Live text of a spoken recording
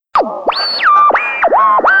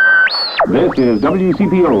This is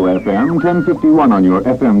WCPO FM 1051 on your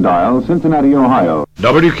FM dial, Cincinnati, Ohio.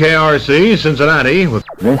 WKRC, Cincinnati.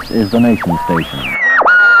 This is the Nation Station.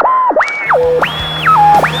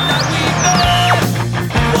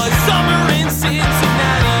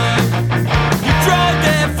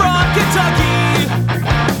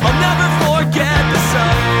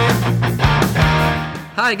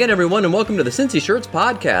 Hi again, everyone, and welcome to the Cincy Shirts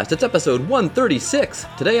Podcast. It's episode 136.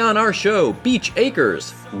 Today on our show, Beach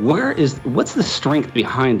Acres. What's the strength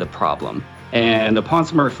behind the problem? And upon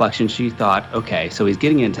some reflection, she thought, okay, so he's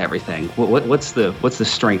getting into everything. What's the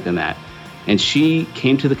strength in that? And she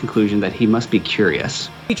came to the conclusion that he must be curious.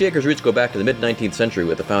 Beach Acres' roots go back to the mid-19th century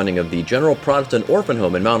with the founding of the General Protestant Orphan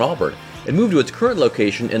Home in Mount Auburn. It moved to its current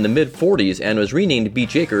location in the mid-40s and was renamed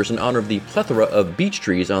Beach Acres in honor of the plethora of beech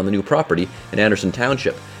trees on the new property in Anderson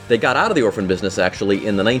Township. They got out of the orphan business actually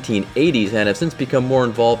in the 1980s and have since become more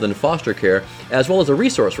involved in foster care as well as a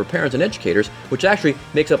resource for parents and educators, which actually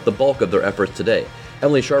makes up the bulk of their efforts today.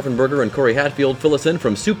 Emily Scharfenberger and Corey Hatfield fill us in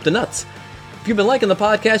from soup to nuts. If you've been liking the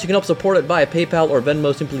podcast, you can help support it via PayPal or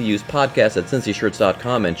Venmo. Simply use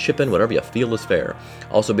podcast@cincyshirts.com and chip in whatever you feel is fair.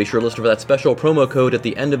 Also, be sure to listen for that special promo code at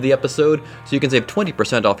the end of the episode so you can save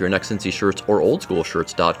 20% off your next Cincy Shirts or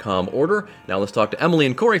oldschoolshirts.com order. Now let's talk to Emily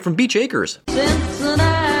and Corey from Beach Acres.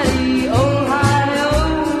 Cincinnati,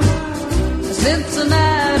 Ohio.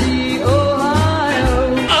 Cincinnati,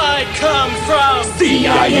 Ohio. I come from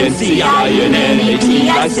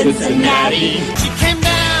C-I-N-C-I-N-N-A-T-I, Cincinnati. She came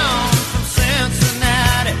down from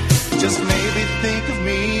Cincinnati. Just maybe think of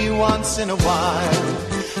me once in a while.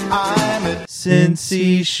 I'm at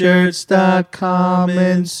CincyShirts.com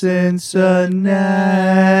in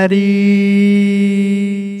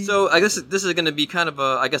Cincinnati. So I guess this is going to be kind of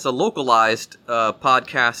a localized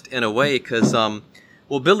podcast in a way because,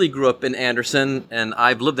 Billy grew up in Anderson and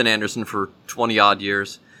I've lived in Anderson for 20 odd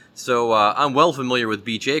years. So I'm well familiar with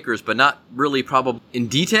Beach Acres, but not really probably in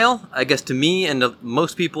detail. I guess to me and to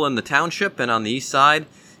most people in the township and on the east side,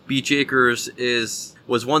 Beach Acres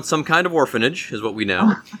was once some kind of orphanage, is what we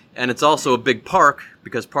know. And it's also a big park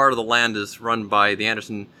because part of the land is run by the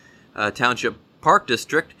Anderson Township Park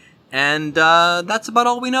District. And that's about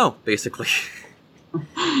all we know, basically.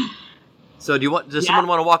 So does someone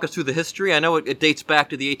want to walk us through the history? I know it dates back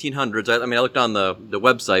to the 1800s. I looked on the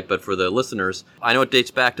website, but for the listeners, I know it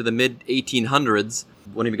dates back to the mid-1800s.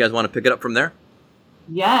 One of you guys want to pick it up from there?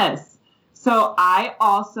 Yes. So I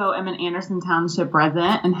also am an Anderson Township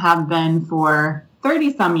resident and have been for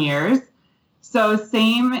 30-some years. So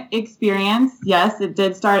same experience. Yes, it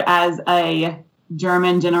did start as a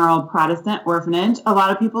German General Protestant orphanage. A lot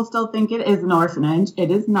of people still think it is an orphanage. It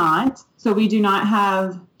is not. So we do not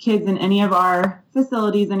have kids in any of our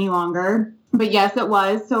facilities any longer. But yes, it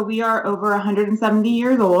was. So we are over 170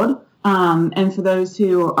 years old. And for those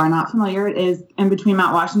who are not familiar, it is in between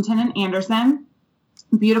Mount Washington and Anderson.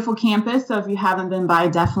 Beautiful campus. So if you haven't been by,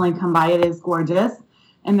 definitely come by. It is gorgeous.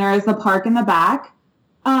 And there is a park in the back.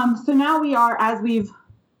 So now we are, as we've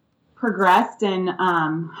progressed and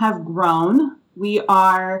have grown, we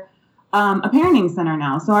are a parenting center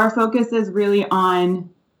now. So our focus is really on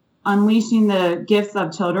unleashing the gifts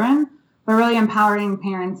of children, but really empowering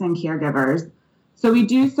parents and caregivers. So we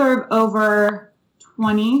do serve over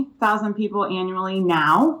 20,000 people annually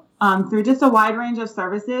now through just a wide range of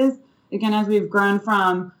services. Again, as we've grown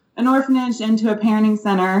from an orphanage into a parenting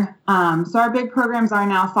center. So our big programs are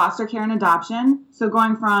now foster care and adoption. So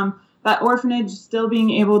going from that orphanage, still being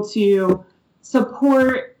able to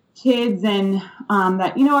support kids and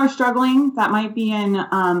that, are struggling, that might be in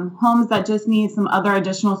homes that just need some other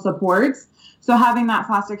additional supports. So having that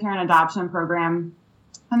foster care and adoption program,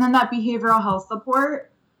 and then that behavioral health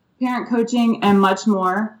support, parent coaching, and much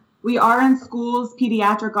more. We are in schools,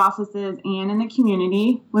 pediatric offices, and in the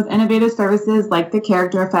community with innovative services like the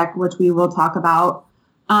Character Effect, which we will talk about,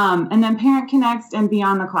 and then Parent Connects and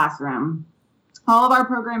Beyond the Classroom. All of our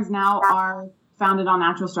programs now are founded on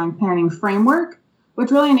Natural Strength Parenting Framework,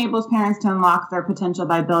 which really enables parents to unlock their potential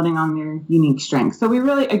by building on their unique strengths. So we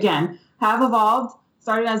really, again, have evolved,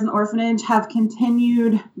 started as an orphanage, have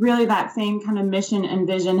continued really that same kind of mission and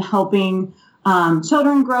vision, helping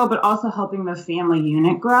children grow, but also helping the family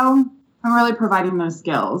unit grow and really providing those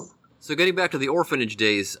skills. So getting back to the orphanage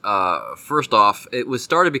days, first off, it was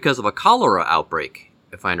started because of a cholera outbreak,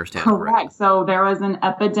 if I understand correctly. Correct. So there was an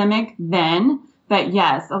epidemic then that,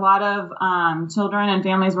 yes, a lot of children and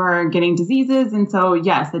families were getting diseases. And so,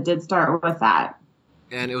 yes, it did start with that.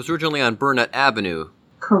 And it was originally on Burnett Avenue.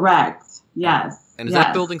 Correct. Yes. And is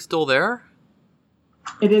that building still there?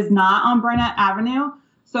 It is not on Burnett Avenue.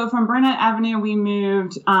 So from Burnett Avenue, we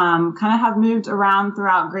moved, have moved around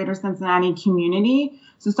throughout greater Cincinnati community.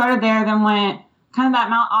 So started there, then went kind of that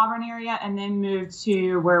Mount Auburn area, and then moved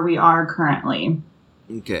to where we are currently.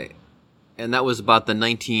 Okay. And that was about the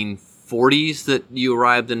 1940s that you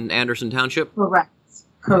arrived in Anderson Township? Correct,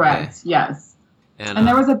 Okay. yes. And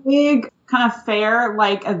there was a big kind of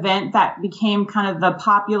fair-like event that became kind of the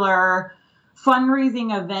popular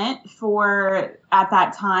fundraising event at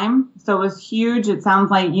that time. So it was huge. It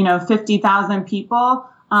sounds like, 50,000 people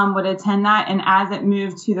would attend that. And as it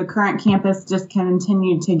moved to the current campus, just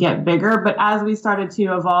continued to get bigger. But as we started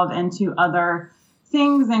to evolve into other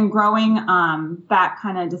things and growing, that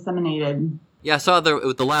kind of disseminated. Yeah, I saw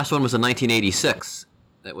the last one was in 1986.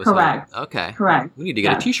 That was correct. Okay. Correct. We need to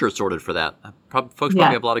get a T-shirt sorted for that. Folks probably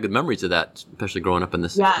have a lot of good memories of that, especially growing up in the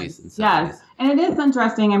 60s and 70s. Yes, and it is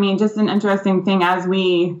interesting. I mean, just an interesting thing as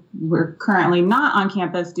we're currently not on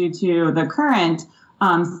campus due to the current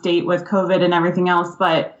state with COVID and everything else.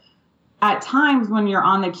 But at times when you're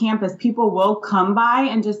on the campus, people will come by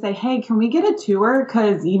and just say, hey, can we get a tour?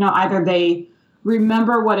 Because, either they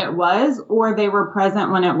remember what it was or they were present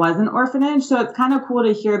when it was an orphanage. So it's kind of cool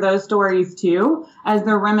to hear those stories too as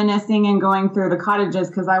they're reminiscing and going through the cottages,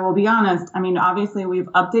 because I will be honest, I mean, obviously we've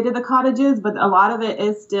updated the cottages, but a lot of it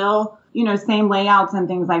is still, same layouts and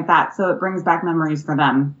things like that. So it brings back memories for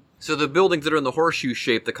them. So the buildings that are in the horseshoe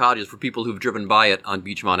shape, the cottages, for people who've driven by it on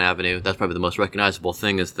Beechmont Avenue, that's probably the most recognizable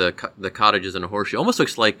thing, is the cottages in a horseshoe. Almost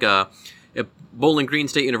looks like at Bowling Green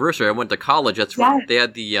State University. I went to college. That's where they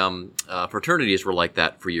had the fraternities were like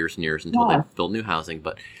that for years and years until they built new housing.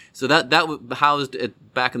 But so that housed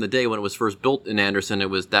it back in the day when it was first built in Anderson.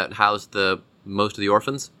 That housed most of the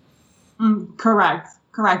orphans. Correct.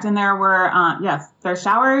 And there were there's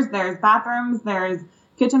showers, there's bathrooms, there's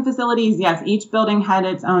kitchen facilities. Yes, each building had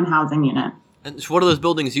its own housing unit. And so what are those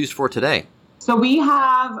buildings used for today? So we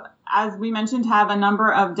have, as we mentioned, have a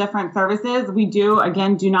number of different services. We do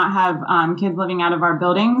not have kids living out of our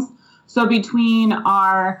buildings. So between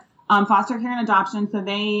our foster care and adoption,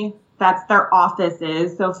 that's their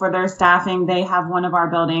offices. So for their staffing, they have one of our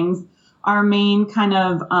buildings. Our main kind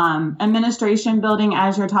of administration building,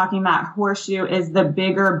 as you're talking about, horseshoe, is the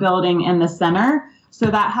bigger building in the center. So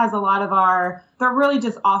that has a lot of they're really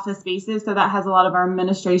just office spaces. So that has a lot of our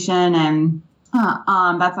administration and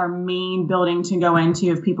that's our main building to go into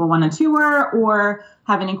if people want a tour or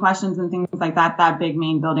have any questions and things like that, that big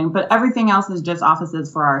main building. But everything else is just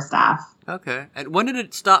offices for our staff. Okay. And when did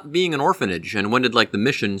it stop being an orphanage? And when did the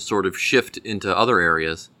mission sort of shift into other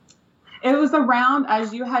areas? It was around,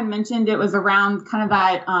 as you had mentioned, it was around kind of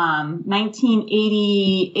that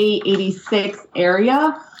 1988, 86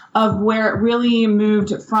 area of where it really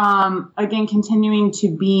moved from, again, continuing to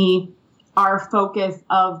be our focus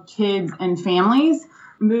of kids and families,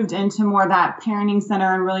 moved into more that parenting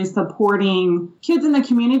center and really supporting kids in the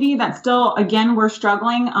community that still, again, we're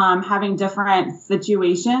struggling, having different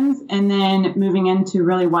situations, and then moving into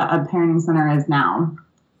really what a parenting center is now.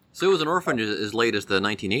 So it was an orphanage as late as the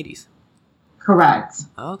 1980s? Correct.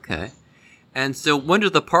 Okay. And so when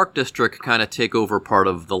did the Park District kind of take over part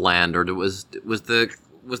of the land, or was the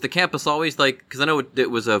campus always because I know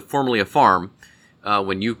it was formerly a farm,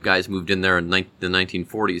 when you guys moved in there in the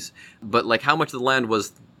 1940s. But how much of the land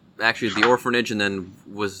was actually the orphanage, and then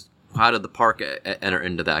how did the park enter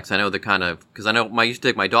into that? Because I know I used to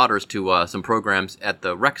take my daughters to some programs at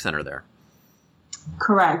the rec center there.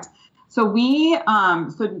 Correct. So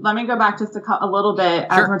so let me go back just a little bit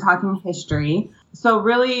as we're talking history. So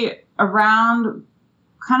really around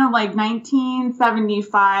kind of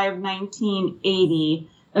 1975, 1980,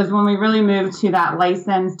 is when we really moved to that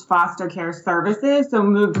licensed foster care services. So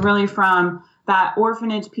moved really from that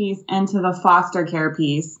orphanage piece into the foster care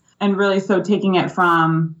piece, and really so taking it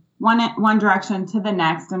from one direction to the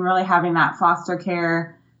next and really having that foster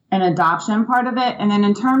care and adoption part of it. And then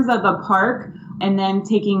in terms of the park, and then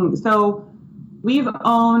we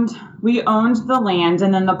owned the land,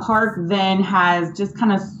 and then the park then has just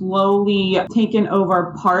kind of slowly taken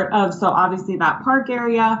over part of, so obviously that park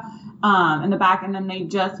area in the back, and then they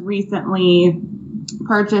just recently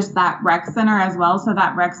purchased that rec center as well. So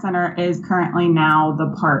that rec center is currently now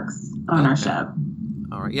the park's ownership. Okay.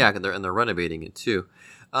 All right, yeah, and they're renovating it too.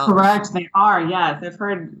 Correct, they are. Yes, I've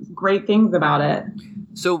heard great things about it.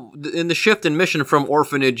 So, in the shift in mission from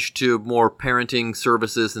orphanage to more parenting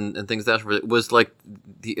services and things that was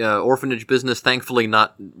the orphanage business thankfully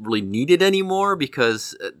not really needed anymore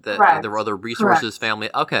because there were other resources, family.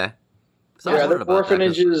 Okay. So are there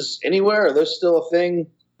orphanages anywhere? Are those still a thing?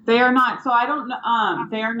 They are not. So I don't know.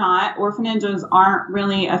 They are not. Orphanages aren't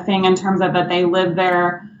really a thing in terms of that they live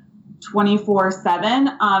there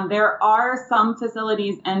 24/7. There are some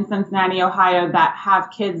facilities in Cincinnati, Ohio that have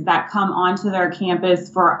kids that come onto their campus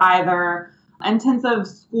for either intensive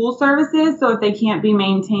school services. So if they can't be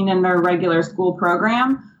maintained in their regular school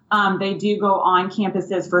program, they do go on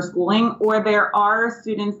campuses for schooling, or there are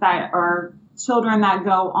students that are children that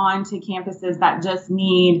go on to campuses that just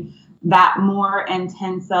need that more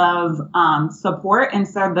intensive support. And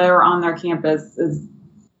so they're on their campuses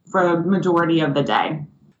for the majority of the day.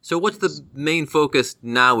 So what's the main focus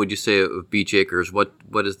now, would you say, of Beach Acres? What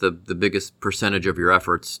is the biggest percentage of your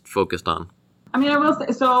efforts focused on? I mean, I will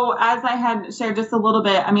say, so as I had shared just a little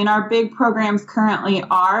bit, I mean, our big programs currently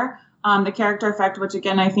are the Character Effect, which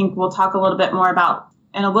again, I think we'll talk a little bit more about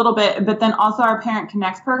in a little bit, but then also our Parent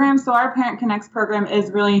Connects program. So our Parent Connects program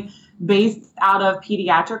is really based out of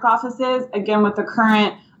pediatric offices. Again, with the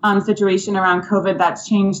current situation around COVID, that's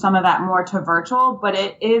changed some of that more to virtual, but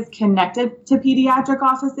it is connected to pediatric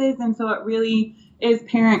offices. And so it really is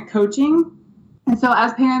parent coaching. And so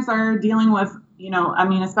as parents are dealing with, I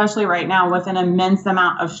mean, especially right now with an immense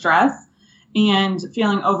amount of stress and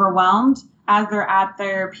feeling overwhelmed, as they're at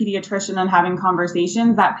their pediatrician and having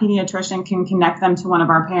conversations, that pediatrician can connect them to one of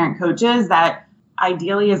our parent coaches that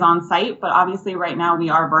ideally is on site, but obviously right now we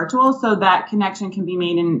are virtual. So that connection can be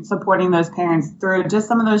made in supporting those parents through just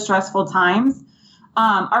some of those stressful times.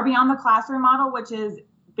 Our Beyond the Classroom model, which is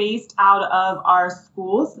based out of our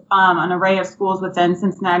schools, an array of schools within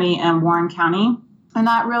Cincinnati and Warren County. And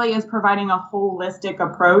that really is providing a holistic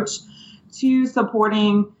approach to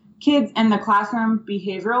supporting kids in the classroom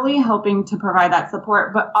behaviorally, helping to provide that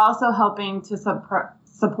support, but also helping to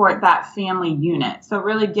support that family unit. So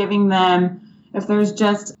really giving them, if there's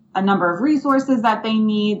just a number of resources that they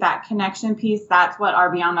need, that connection piece, that's what our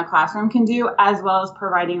Beyond the Classroom can do, as well as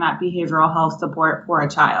providing that behavioral health support for a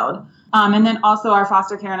child. And then also our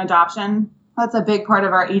foster care and adoption. That's a big part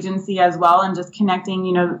of our agency as well. And just connecting,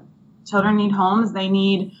 children need homes. They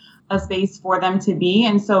need a space for them to be.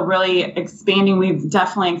 And so really expanding, we've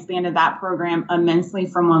definitely expanded that program immensely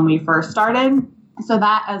from when we first started. So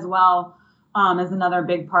that as well is another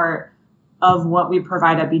big part of what we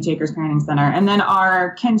provide at Beach Acres Parenting Center. And then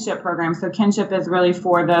our kinship program. So kinship is really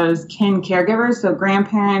for those kin caregivers. So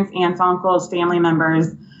grandparents, aunts, uncles, family members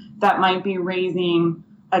that might be raising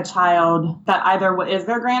a child that either is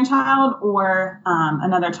their grandchild or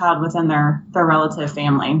another child within their relative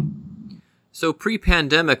family. So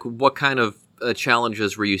pre-pandemic, what kind of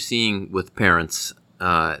challenges were you seeing with parents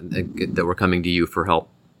that were coming to you for help?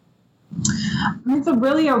 It's a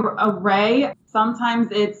really array. Sometimes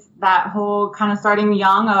it's that whole kind of starting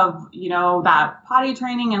young of, that potty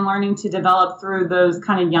training and learning to develop through those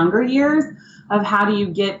kind of younger years of how do you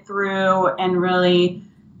get through and really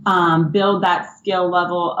build that skill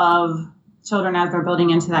level of children as they're building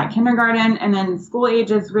into that kindergarten. And then school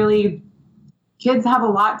age is really, kids have a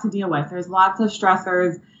lot to deal with. There's lots of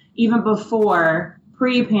stressors even before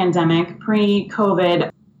pre-pandemic,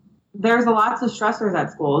 pre-COVID. There's lots of stressors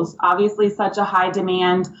at schools. Obviously, such a high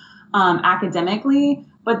demand academically,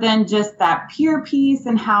 but then just that peer piece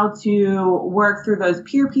and how to work through those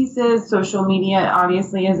peer pieces. Social media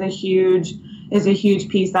obviously is a huge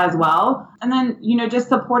piece as well. And then, just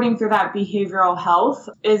supporting through that behavioral health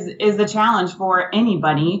is a challenge for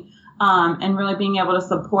anybody. And really being able to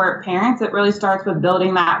support parents. It really starts with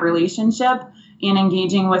building that relationship and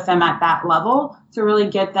engaging with them at that level to really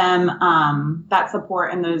get them that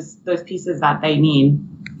support and those pieces that they need.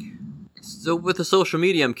 So with the social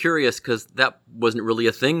media, I'm curious because that wasn't really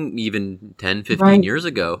a thing even 10, 15 years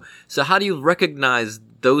ago. So how do you recognize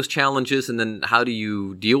those challenges and then how do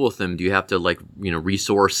you deal with them? Do you have to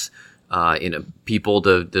resource people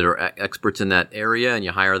that are experts in that area and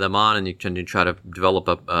you hire them on and you try to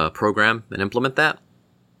develop a program and implement that?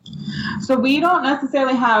 So we don't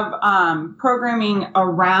necessarily have programming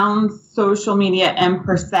around social media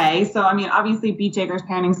per se. So, I mean, obviously Beach Acres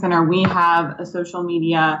Parenting Center, we have a social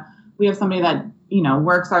media, we have somebody that,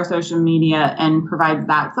 works our social media and provides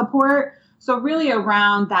that support. So really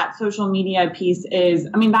around that social media piece is,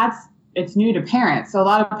 it's new to parents. So a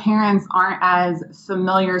lot of parents aren't as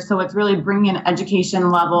familiar. So it's really bringing an education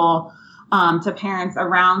level to parents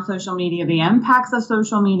around social media, the impacts of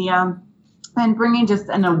social media, and bringing just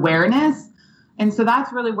an awareness. And so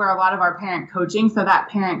that's really where a lot of our parent coaching, so that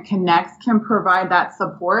Parent Connects can provide that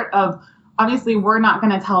support of, obviously, we're not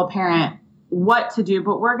going to tell a parent what to do,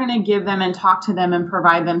 but we're going to give them and talk to them and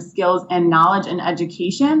provide them skills and knowledge and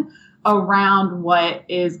education around what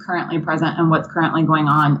is currently present and what's currently going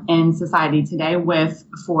on in society today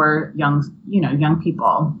for young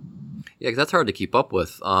people. Yeah, 'cause that's hard to keep up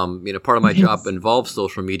with. Part of my job involves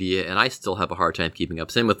social media, and I still have a hard time keeping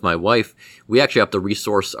up. Same with my wife. We actually have to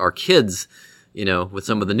resource our kids, with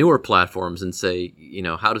some of the newer platforms and say,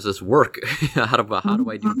 how does this work? how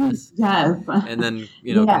do I do this? Yes. And then,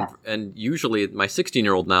 and usually my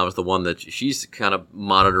 16-year-old now is the one that she's kind of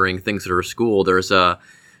monitoring things at her school. There's an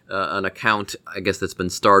account, I guess, that's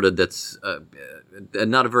been started that's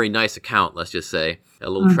not a very nice account, let's just say, a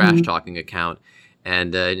little trash talking account.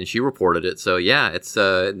 And she reported it. So yeah, it's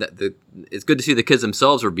good to see the kids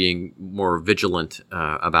themselves are being more vigilant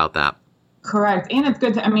about that. Correct. And it's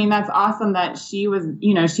good that's awesome that she was,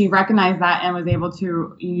 she recognized that and was able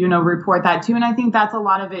to, report that too. And I think that's a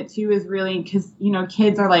lot of it too, is really because,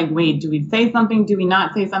 kids are like, wait, do we say something? Do we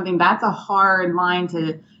not say something? That's a hard line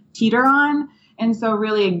to teeter on. And so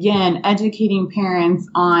really, again, educating parents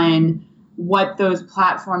on what those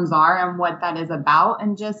platforms are and what that is about,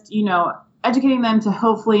 and just, educating them to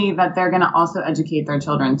hopefully that they're going to also educate their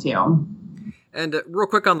children too. And real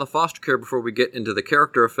quick on the foster care before we get into the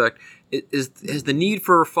character effect, has the need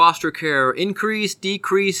for foster care increased,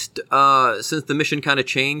 decreased since the mission kind of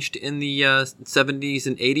changed in the 70s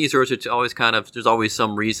and 80s, or is it always there's always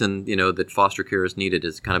some reason, that foster care is needed?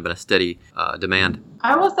 It's kind of been a steady demand?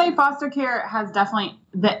 I will say foster care has definitely,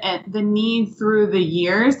 the need through the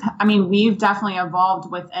years, we've definitely evolved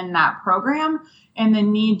within that program, and the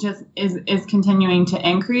need just is continuing to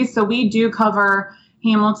increase. So we do cover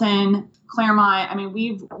Hamilton, Claremont.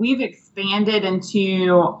 We've expanded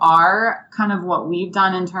into our kind of what we've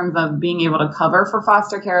done in terms of being able to cover for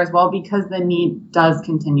foster care as well, because the need does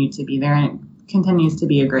continue to be there, and it continues to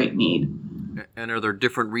be a great need. And are there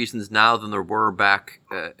different reasons now than there were back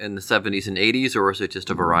in the 70s and 80s, or is it just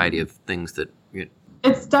a variety of things that...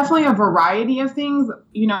 It's definitely a variety of things.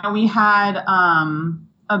 We had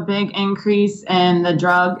a big increase in the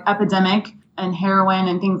drug epidemic and heroin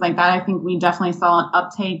and things like that. I think we definitely saw an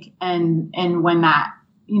uptake and when that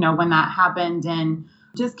happened, and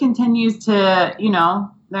just continues to,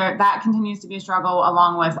 that continues to be a struggle,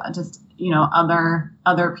 along with just,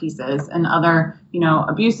 other pieces and other,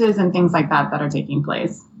 abuses and things like that are taking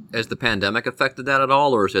place. Has the pandemic affected that at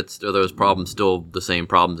all, or are those problems still the same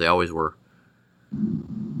problems they always were?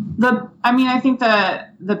 I think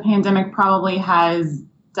the pandemic probably has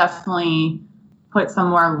definitely put some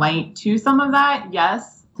more light to some of that.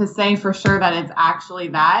 Yes, to say for sure that it's actually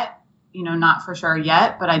that, not for sure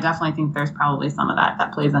yet, but I definitely think there's probably some of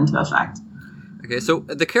that plays into effect. Okay, so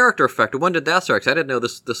the character effect, when did that start? 'Cause I didn't know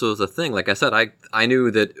this was a thing. Like I said, I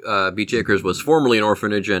knew that Beach Acres was formerly an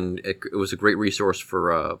orphanage, and it was a great resource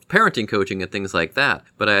for parenting coaching and things like that.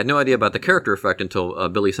 But I had no idea about the character effect until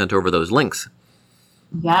Billy sent over those links.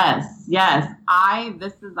 Yes. I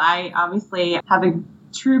obviously have a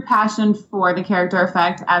true passion for the character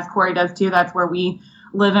effect, as Corey does too. That's where we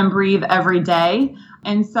live and breathe every day.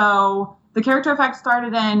 And so the character effect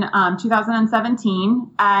started in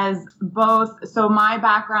 2017 as both. So my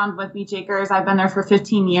background with Beach Acres, I've been there for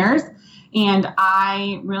 15 years. And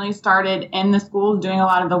I really started in the schools doing a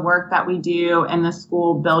lot of the work that we do in the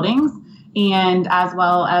school buildings, and as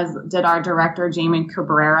well as did our director, Jamie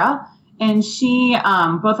Cabrera. And she,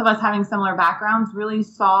 both of us having similar backgrounds, really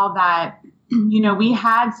saw that we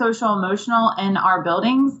had social emotional in our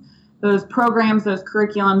buildings, those programs, those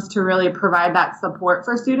curriculums to really provide that support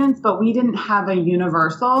for students, but we didn't have a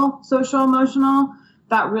universal social emotional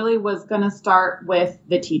that really was going to start with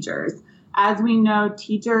the teachers. As we know,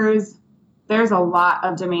 teachers, there's a lot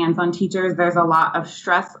of demands on teachers. There's a lot of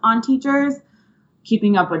stress on teachers,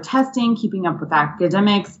 keeping up with testing, keeping up with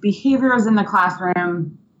academics, behaviors in the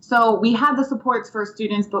classroom. So we had the supports for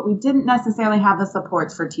students, but we didn't necessarily have the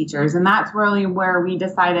supports for teachers. And that's really where we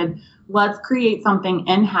decided, let's create something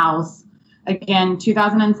in-house. Again,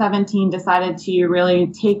 2017 decided to really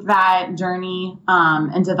take that journey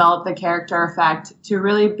and develop the character effect to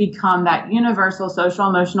really become that universal social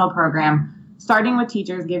emotional program, starting with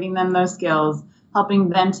teachers, giving them those skills, helping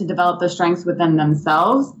them to develop the strengths within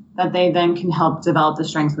themselves that they then can help develop the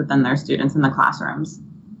strengths within their students in the classrooms.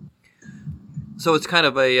 So it's kind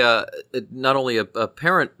of not only a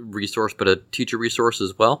parent resource, but a teacher resource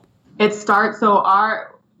as well? It starts, so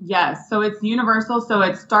it's universal. So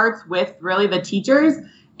it starts with really the teachers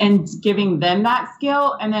and giving them that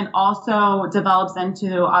skill, and then also develops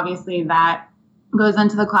into, obviously, that goes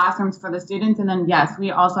into the classrooms for the students. And then, yes, we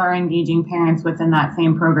also are engaging parents within that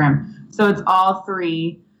same program. So it's all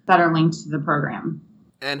three that are linked to the program.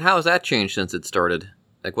 And how has that changed since it started?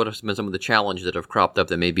 Like, what have been some of the challenges that have cropped up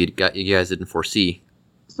that maybe you guys didn't foresee?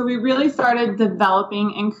 So we really started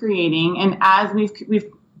developing and creating, and as we've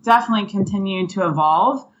definitely continued to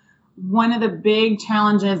evolve, one of the big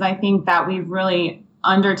challenges I think that we've really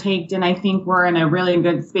undertaked, and I think we're in a really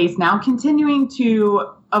good space now, continuing to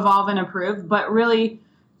evolve and improve, but really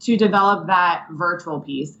to develop that virtual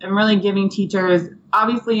piece and really giving teachers,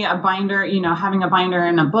 obviously a binder, having a binder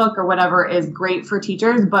in a book or whatever is great for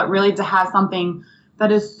teachers, but really to have something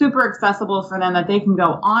that is super accessible for them, that they can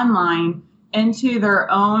go online into their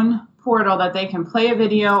own portal, that they can play a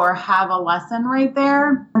video or have a lesson right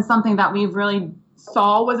there, is something that we've really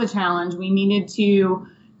saw was a challenge. We needed to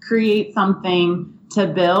create something to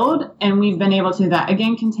build, and we've been able to do that.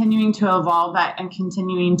 Again, continuing to evolve that and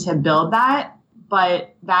continuing to build that,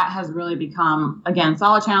 but that has really become, again,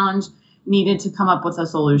 saw a challenge, needed to come up with a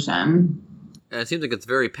solution. And it seems like it's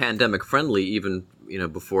very pandemic friendly, even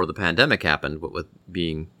before the pandemic happened, but with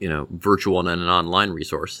being virtual and an online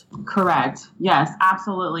resource. Correct. Yes,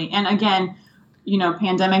 absolutely. And again,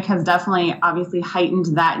 pandemic has definitely obviously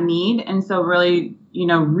heightened that need, and so really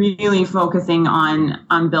focusing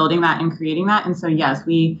on building that and creating that. And so yes,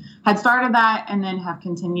 we had started that and then have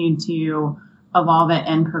continued to evolve it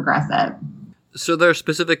and progress it. So there are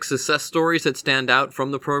specific success stories that stand out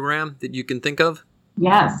from the program that you can think of?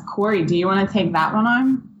 Yes. Corey, do you want to take that one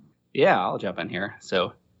on? Yeah, I'll jump in here.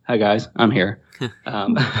 So, hi guys, I'm here.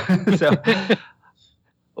 So,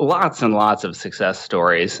 lots and lots of success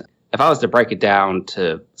stories. If I was to break it down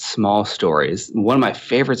to small stories, one of my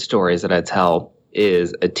favorite stories that I tell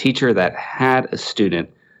is a teacher that had a student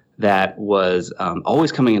that was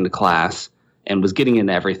always coming into class and was getting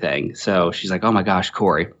into everything. So she's like, oh my gosh,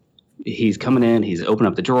 Corey, he's coming in, he's opening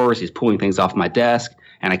up the drawers, he's pulling things off my desk,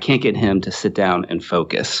 and I can't get him to sit down and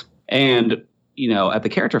focus. And, at the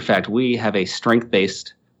Character Effect, we have a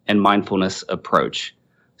strength-based and mindfulness approach.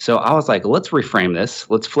 So I was like, let's reframe this.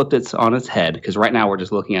 Let's flip it on its head, because right now we're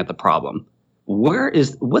just looking at the problem.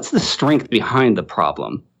 What's the strength behind the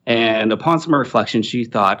problem? And upon some reflection, she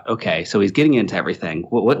thought, okay, so he's getting into everything.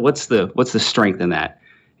 What's the strength in that?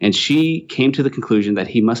 And she came to the conclusion that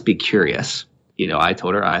he must be curious. I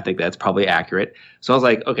told her I think that's probably accurate. So I was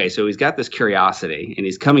like, okay, so he's got this curiosity, and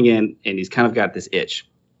he's coming in, and he's kind of got this itch.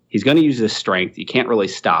 He's going to use this strength. You can't really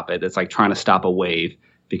stop it. It's like trying to stop a wave,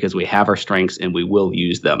 because we have our strengths and we will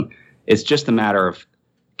use them. It's just a matter of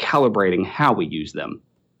calibrating how we use them.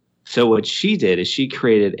 So what she did is she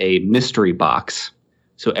created a mystery box.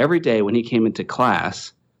 So every day when he came into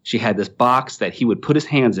class, she had this box that he would put his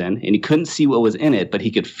hands in, and he couldn't see what was in it, but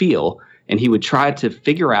he could feel, and he would try to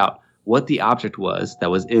figure out what the object was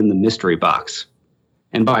that was in the mystery box.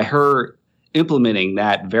 And by her implementing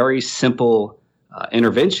that very simple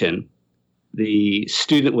intervention, the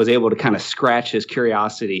student was able to kind of scratch his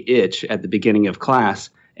curiosity itch at the beginning of class,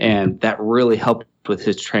 and that really helped with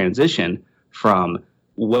his transition from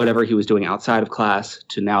whatever he was doing outside of class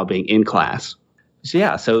to now being in class.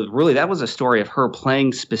 So really that was a story of her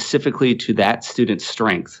playing specifically to that student's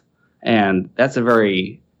strength, and that's a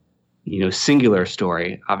very singular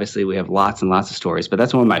story. Obviously, we have lots and lots of stories, but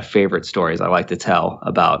that's one of my favorite stories I like to tell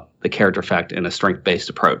about the Character Effect and a strength-based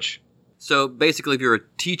approach. So basically, if you're a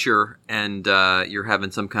teacher and you're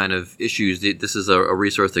having some kind of issues, this is a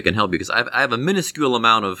resource that can help you. Because I have a minuscule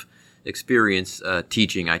amount of experience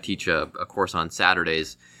teaching. I teach a course on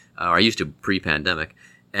Saturdays, or I used to pre-pandemic.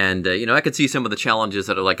 And, I could see some of the challenges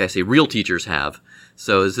that, like I say, real teachers have.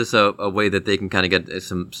 So is this a way that they can kind of get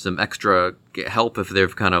some extra help if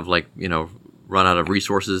they've kind of run out of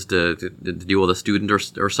resources to deal with a student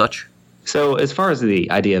or such? So as far as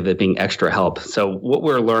the idea of it being extra help, so what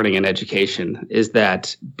we're learning in education is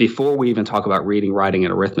that before we even talk about reading, writing,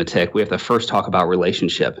 and arithmetic, we have to first talk about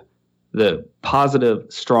relationship. The positive,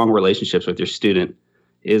 strong relationships with your student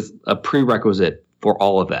is a prerequisite for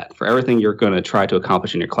all of that, for everything you're going to try to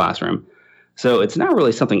accomplish in your classroom. So it's not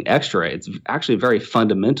really something extra. It's actually very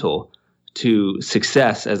fundamental to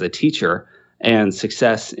success as a teacher and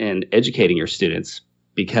success in educating your students,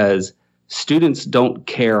 because students don't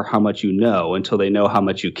care how much you know until they know how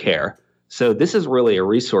much you care. So this is really a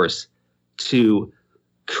resource to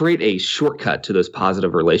create a shortcut to those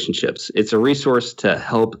positive relationships. It's a resource to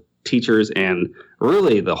help teachers and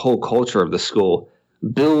really the whole culture of the school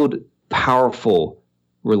build powerful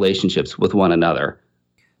relationships with one another.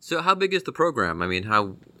 So how big is the program? I mean,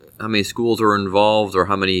 how many schools are involved, or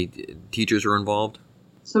how many teachers are involved?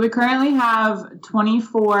 So we currently have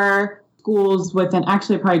 24 schools within,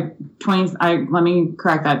 actually probably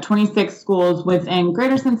 26 schools within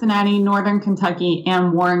Greater Cincinnati, Northern Kentucky,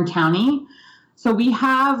 and Warren County. So we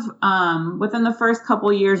have, within the first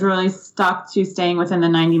couple years, really stuck to staying within the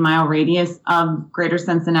 90-mile radius of Greater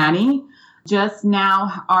Cincinnati. Just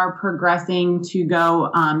now are progressing to go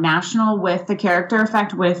national with the Character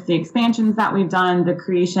Effect, with the expansions that we've done, the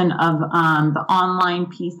creation of the online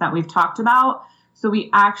piece that we've talked about. So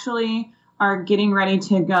we actually are getting ready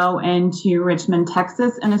to go into Richmond,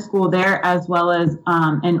 Texas, in a school there, as well as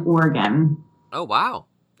in Oregon. Oh, wow.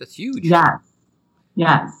 That's huge. Yes.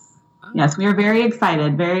 Yes, we are very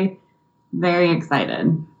excited. Very, very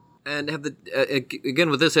excited. And have again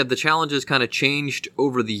with this, have the challenges kind of changed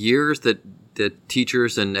over the years that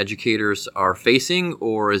teachers and educators are facing,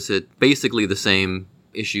 or is it basically the same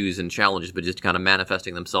issues and challenges, but just kind of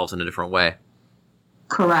manifesting themselves in a different way?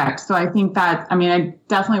 Correct. So I think that, I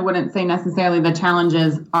definitely wouldn't say necessarily the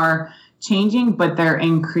challenges are changing, but they're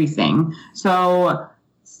increasing. So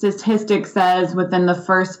statistics says within the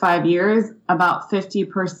first 5 years, about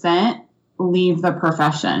 50% leave the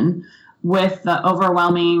profession with the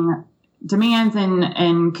overwhelming demands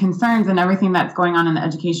and concerns and everything that's going on in the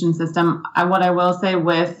education system. What I will say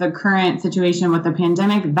with the current situation with the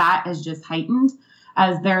pandemic, that is just heightened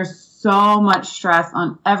as there's so much stress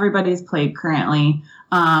on everybody's plate currently,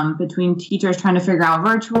 between teachers trying to figure out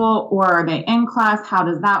virtual or are they in class, how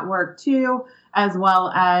does that work too, as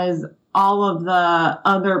well as all of the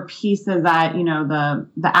other pieces that,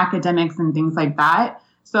 the academics and things like that.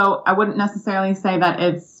 So I wouldn't necessarily say that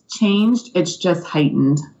it's changed, it's just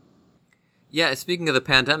heightened. Yeah, speaking of the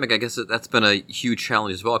pandemic, I guess that's been a huge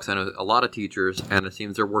challenge as well, because I know a lot of teachers, and it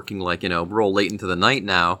seems they're working real late into the night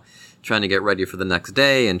now, trying to get ready for the next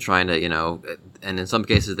day and trying to, and in some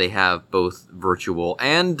cases they have both virtual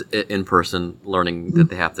and in-person learning that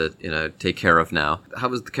they have to, take care of now.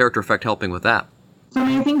 How is the Character Effect helping with that? So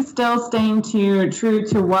I think still staying true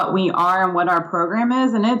to what we are and what our program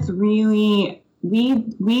is, and it's really, we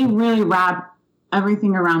really wrap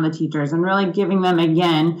everything around the teachers and really giving them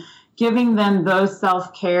those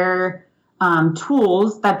self-care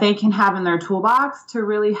tools that they can have in their toolbox to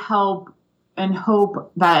really help and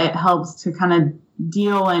hope that it helps to kind of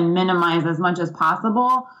deal and minimize as much as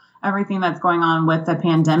possible everything that's going on with the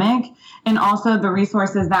pandemic. And also the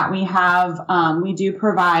resources that we have, we do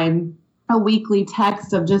provide a weekly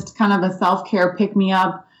text of just kind of a self-care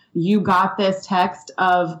pick-me-up, you got this text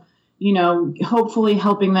of, hopefully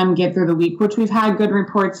helping them get through the week, which we've had good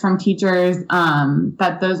reports from teachers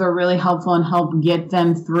that those are really helpful and help get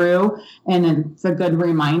them through. And it's a good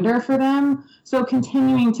reminder for them. So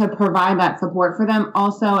continuing to provide that support for them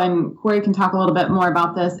also, and Corey can talk a little bit more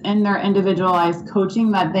about this, in their individualized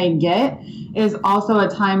coaching that they get is also a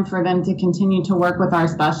time for them to continue to work with our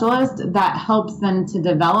specialist that helps them to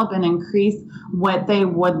develop and increase what they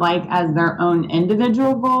would like as their own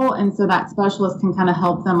individual goal. And so that specialist can kind of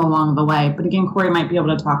help them along the way. But again, Corey might be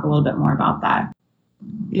able to talk a little bit more about that.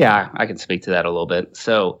 Yeah, I can speak to that a little bit.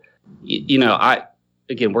 So,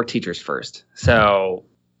 we're teachers first. So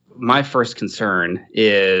my first concern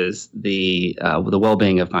is the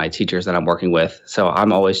well-being of my teachers that I'm working with. So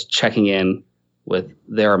I'm always checking in with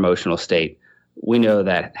their emotional state. We know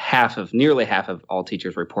that nearly half of all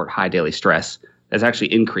teachers report high daily stress. That's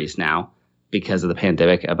actually increased now because of the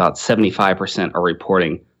pandemic. About 75% are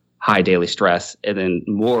reporting high daily stress, and then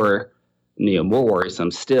more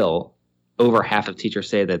worrisome still, over half of teachers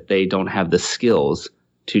say that they don't have the skills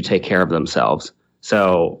to take care of themselves.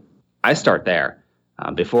 So I start there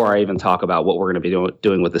before I even talk about what we're going to be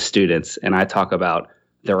doing with the students, and I talk about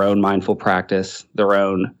their own mindful practice, their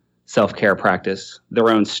own self-care practice, their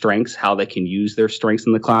own strengths, how they can use their strengths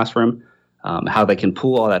in the classroom, how they can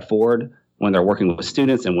pull all that forward when they're working with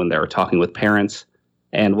students and when they're talking with parents.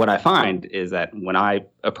 And what I find is that when I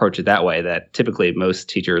approach it that way, that typically most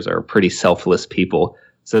teachers are pretty selfless people.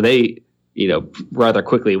 So they, rather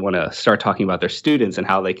quickly want to start talking about their students and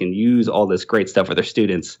how they can use all this great stuff for their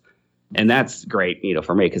students. And that's great,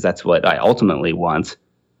 for me, because that's what I ultimately want,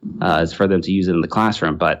 is for them to use it in the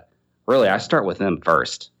classroom. But really, I start with them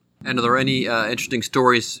first. And are there any interesting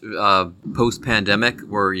stories post-pandemic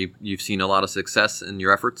where you've seen a lot of success in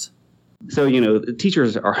your efforts? So, the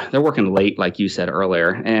teachers they're working late, like you said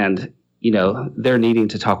earlier, and, they're needing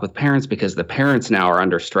to talk with parents because the parents now are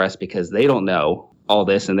under stress because they don't know all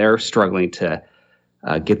this and they're struggling to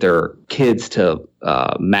get their kids to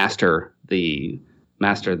master the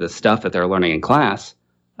stuff that they're learning in class.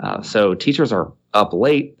 So teachers are up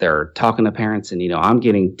late, they're talking to parents, and, I'm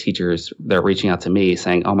getting teachers, they're reaching out to me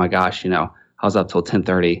saying, oh my gosh, I was up till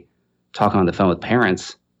 10:30 talking on the phone with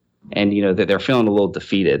parents, and, that they're feeling a little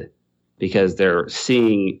defeated because they're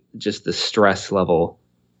seeing just the stress level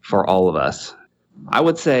for all of us. I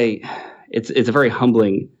would say it's a very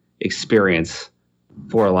humbling experience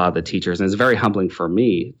for a lot of the teachers, and it's very humbling for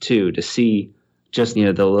me too to see just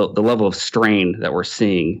the level of strain that we're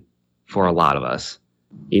seeing for a lot of us.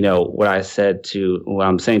 What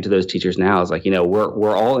I'm saying to those teachers now is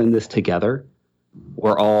we're all in this together.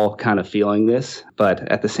 We're all kind of feeling this,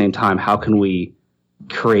 but at the same time, how can we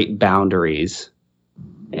create boundaries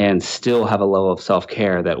and still have a level of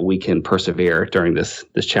self-care that we can persevere during this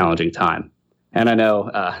challenging time. And I know,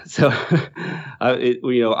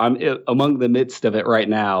 I'm among the midst of it right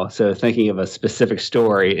now. So thinking of a specific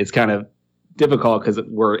story, it's kind of difficult because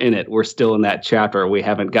we're in it. We're still in that chapter. We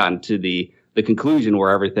haven't gotten to the conclusion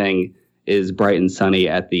where everything is bright and sunny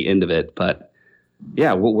at the end of it. But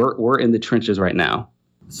yeah, we're in the trenches right now.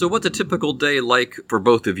 So what's a typical day like for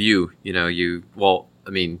both of you?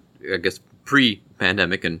 I guess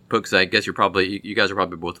pre-pandemic and because I guess you guys are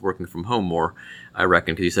probably both working from home more, I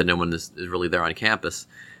reckon, because you said no one is really there on campus.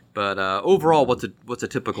 But overall, what's a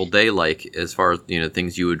typical day like as far as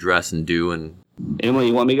things you address and do? And Emily,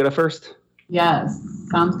 you want me to go first? Yes,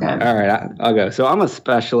 sounds good. All right, I'll go. So I'm a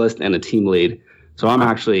specialist and a team lead. So I'm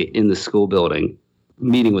actually in the school building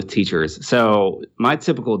meeting with teachers. So my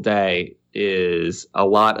typical day is a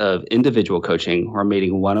lot of individual coaching. We're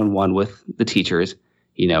meeting one-on-one with the teachers,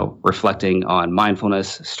 reflecting on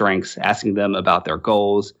mindfulness, strengths, asking them about their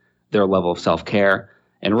goals, their level of self-care,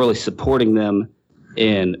 and really supporting them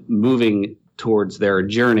in moving towards their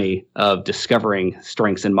journey of discovering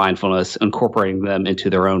strengths in mindfulness, incorporating them into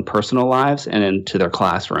their own personal lives and into their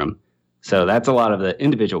classroom. So that's a lot of the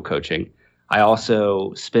individual coaching. I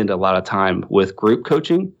also spend a lot of time with group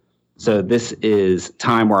coaching. So this is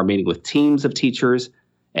time where I'm meeting with teams of teachers,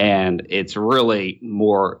 and it's really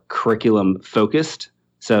more curriculum focused.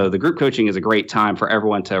 So the group coaching is a great time for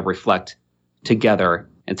everyone to reflect together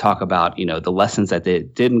and talk about, the lessons that they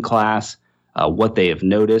did in class, what they have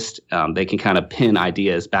noticed. They can kind of pin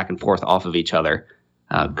ideas back and forth off of each other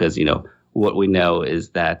because, what we know is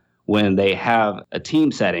that when they have a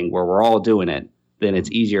team setting where we're all doing it, then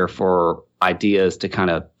it's easier for ideas to kind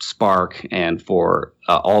of spark and for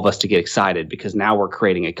all of us to get excited because now we're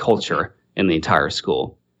creating a culture in the entire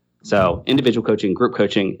school. So individual coaching, group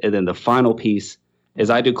coaching, and then the final piece is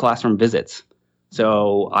I do classroom visits.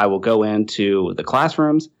 So I will go into the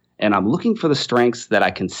classrooms and I'm looking for the strengths that I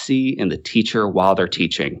can see in the teacher while they're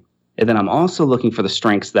teaching. And then I'm also looking for the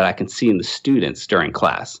strengths that I can see in the students during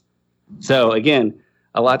class. So again,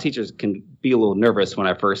 a lot of teachers can be a little nervous when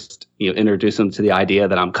I first, introduce them to the idea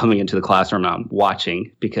that I'm coming into the classroom and I'm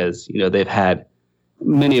watching because,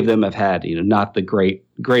 many of them have had, not the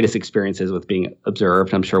greatest experiences with being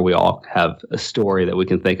observed. I'm sure we all have a story that we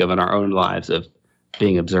can think of in our own lives of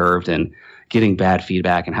being observed and getting bad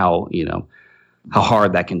feedback and how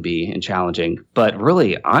hard that can be and challenging. But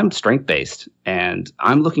really, I'm strength-based and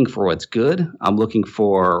I'm looking for what's good. I'm looking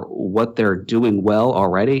for what they're doing well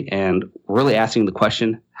already and really asking the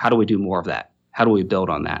question, how do we do more of that? How do we build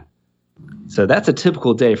on that? So that's a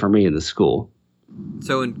typical day for me in the school.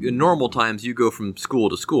 So in normal times, you go from school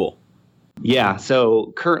to school. Yeah.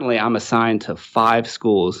 So currently I'm assigned to 5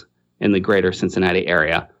 schools in the greater Cincinnati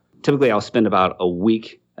area. Typically, I'll spend about a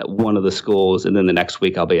week at one of the schools, and then the next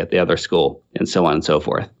week I'll be at the other school, and so on and so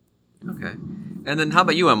forth. Okay. And then how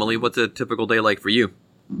about you, Emily? What's a typical day like for you?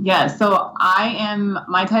 Yeah, so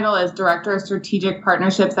my title is Director of Strategic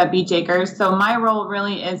Partnerships at Beach Acres. So my role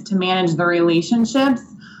really is to manage the relationships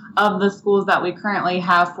of the schools that we currently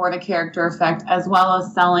have for the Character Effect, as well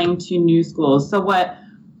as selling to new schools. So what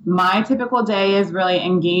my typical day is really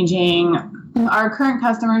engaging our current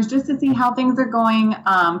customers just to see how things are going,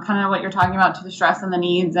 kind of what you're talking about, to the stress and the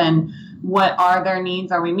needs and what are their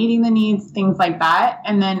needs, are we meeting the needs, things like that.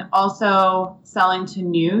 And then also selling to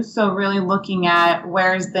new. So really looking at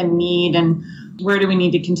where's the need and where do we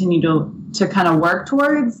need to continue to kind of work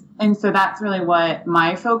towards. And so that's really what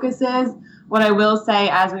my focus is. What I will say,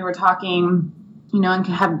 as we were talking, and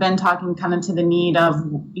have been talking kind of to the need of,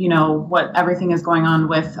 what everything is going on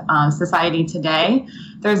with society today,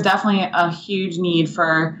 there's definitely a huge need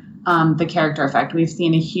for the Character Effect. We've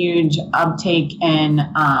seen a huge uptake in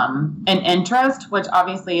interest, which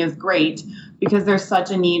obviously is great because there's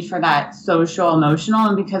such a need for that social emotional,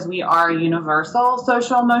 and because we are universal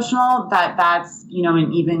social emotional, that's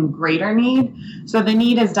an even greater need. So the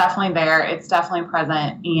need is definitely there. It's definitely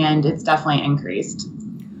present, and it's definitely increased.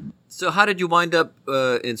 So how did you wind up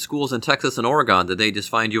in schools in Texas and Oregon? Did they just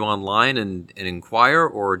find you online and inquire,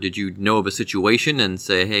 or did you know of a situation and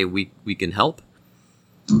say, hey, we can help?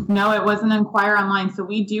 No, it wasn't inquire online. So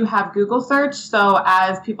we do have Google search. So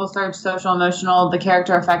as people search social emotional, the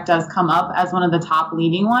Character Effect does come up as one of the top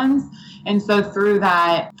leading ones. And so through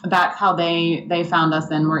that, that's how they found us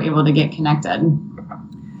and were able to get connected.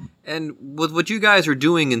 And with what you guys are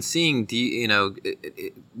doing and seeing,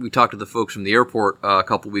 we talked to the folks from the airport a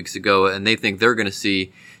couple weeks ago, and they think they're going to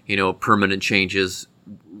see, permanent changes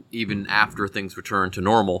even after things return to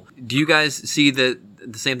normal. Do you guys see the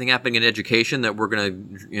same thing happening in education, that we're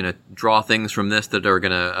going to, draw things from this that are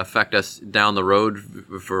going to affect us down the road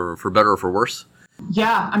for better or for worse?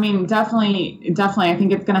 Yeah, I mean, definitely. I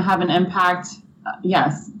think it's going to have an impact.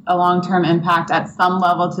 Yes, a long-term impact at some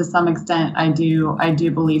level to some extent. I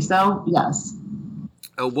do believe so. Yes.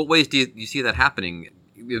 What ways do you see that happening?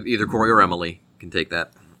 Either Corey or Emily can take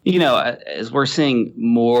that. As we're seeing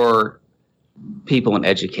more people in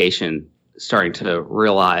education starting to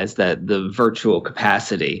realize that the virtual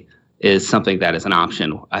capacity is something that is an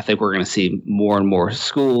option, I think we're going to see more and more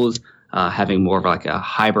schools having more of like a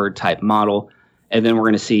hybrid type model. And then we're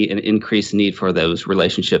going to see an increased need for those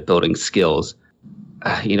relationship building skills.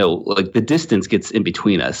 Like the distance gets in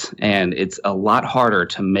between us, and it's a lot harder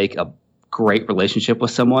to make a great relationship with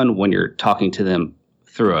someone when you're talking to them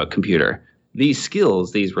through a computer. These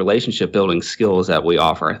skills, these relationship building skills that we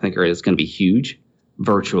offer, I think is going to be huge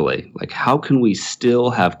virtually. Like, how can we still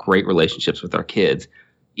have great relationships with our kids,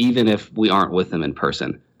 even if we aren't with them in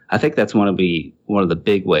person? I think that's one of the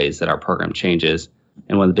big ways that our program changes,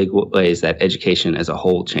 and one of the big ways that education as a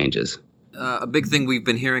whole changes. A big thing we've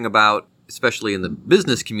been hearing about, especially in the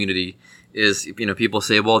business community, is, people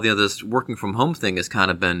say, well, this working from home thing has kind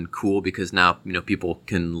of been cool because now, people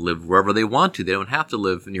can live wherever they want to. They don't have to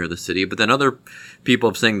live near the city. But then other people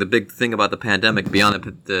have saying the big thing about the pandemic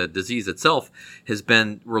beyond the disease itself has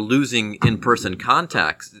been we're losing in-person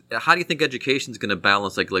contacts. How do you think education is going to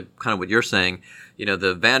balance, like kind of what you're saying,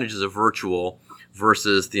 the advantages of virtual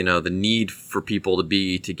versus, the need for people to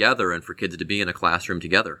be together and for kids to be in a classroom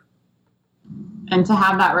together? And to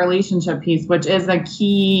have that relationship piece, which is a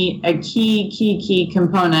key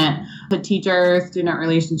component to teacher-student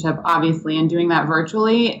relationship, obviously, and doing that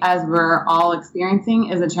virtually, as we're all experiencing,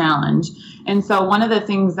 is a challenge. And so one of the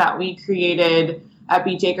things that we created at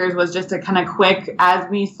Beach Acres was just a kind of quick, as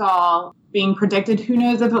we saw being predicted, who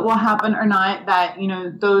knows if it will happen or not, that,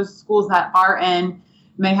 those schools that are in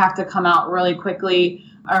may have to come out really quickly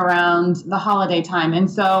around the holiday time.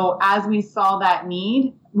 And so as we saw that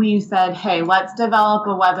need, we said, hey, let's develop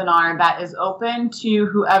a webinar that is open to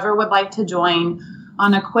whoever would like to join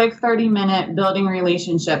on a quick 30-minute building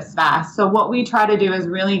relationships fast. So what we try to do is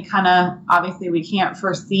really kind of, obviously we can't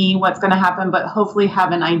foresee what's going to happen, but hopefully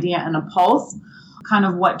have an idea and a pulse, kind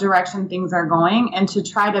of what direction things are going, and to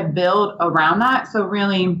try to build around that. So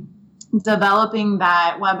really developing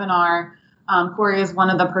that webinar, Corey is one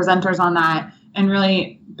of the presenters on that, and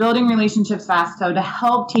really building relationships fast. So to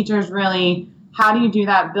help teachers really, how do you do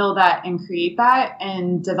that, build that, and create that,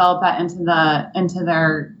 and develop that into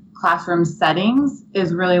their classroom settings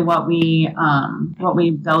is really what we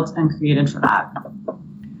built and created for that.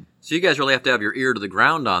 So you guys really have to have your ear to the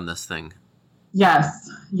ground on this thing. Yes,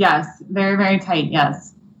 very, very tight.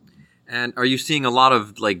 Yes. And are you seeing a lot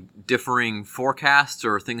of differing forecasts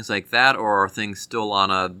or things like that, or are things still on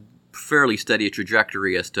a fairly steady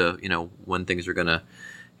trajectory as to when things are going to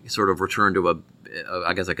sort of return to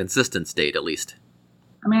a consistent state at least?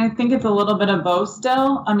 I mean, I think it's a little bit of both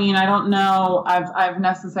still. I mean, I don't know. I've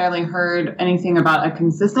necessarily heard anything about a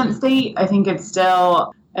consistent state. I think it's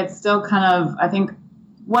still kind of, I think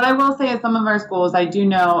what I will say is some of our schools, I do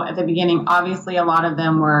know at the beginning, obviously a lot of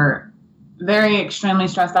them were very extremely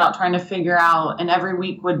stressed out trying to figure out, and every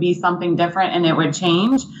week would be something different and it would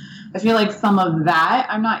change. I feel like some of that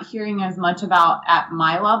I'm not hearing as much about at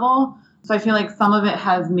my level. So I feel like some of it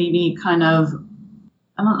has maybe kind of,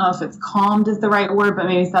 I don't know if it's calmed is the right word, but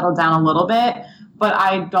maybe settled down a little bit. But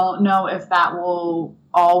I don't know if that will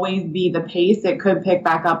always be the pace. It could pick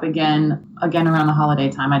back up again around the holiday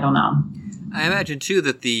time. I don't know. I imagine, too,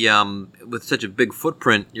 that with such a big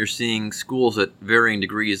footprint, you're seeing schools at varying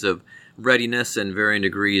degrees of readiness and varying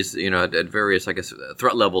degrees, at various,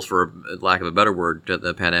 threat levels, for lack of a better word, to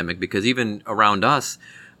the pandemic. Because even around us,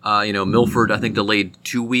 Milford, I think, delayed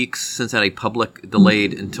 2 weeks. Cincinnati Public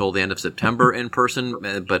delayed until the end of September in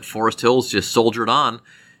person. But Forest Hills just soldiered on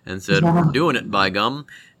and said, we're doing it, by gum.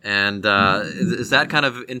 And is that kind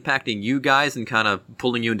of impacting you guys and kind of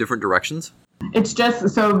pulling you in different directions? It's just,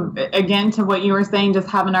 so again, to what you were saying, just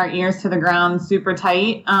having our ears to the ground super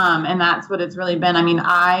tight. And that's what it's really been. I mean,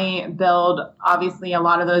 I build obviously a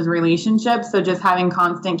lot of those relationships. So just having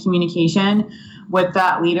constant communication with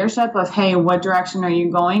that leadership of, hey, what direction are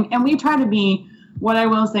you going? And we try to be, what I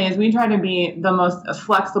will say is we try to be the most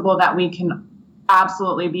flexible that we can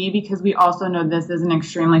absolutely be, because we also know this is an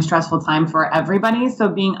extremely stressful time for everybody. So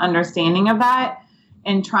being understanding of that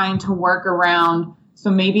and trying to work around. So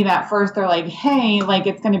maybe that first they're like, hey,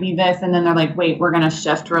 it's going to be this. And then they're like, wait, we're going to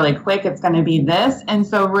shift really quick. It's going to be this. And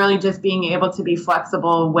so really just being able to be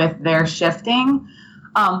flexible with their shifting.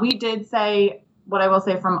 We did say, what I will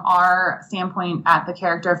say from our standpoint at the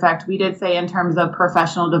Character Effect, we did say in terms of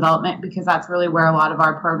professional development, because that's really where a lot of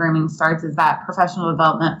our programming starts, is that professional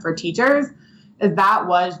development for teachers, is that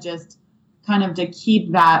was just kind of to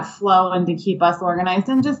keep that flow and to keep us organized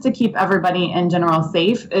and just to keep everybody in general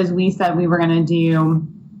safe, is we said we were going to do,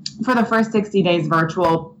 for the first 60 days,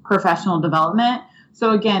 virtual professional development.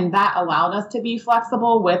 So again, that allowed us to be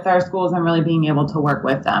flexible with our schools and really being able to work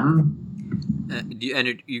with them.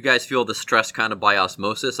 And you guys feel the stress kind of by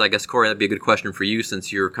osmosis? I guess, Corey, that'd be a good question for you,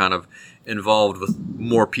 since you're kind of involved with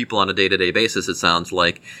more people on a day-to-day basis, it sounds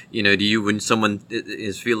like. Do you, when someone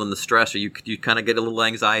is feeling the stress, you kind of get a little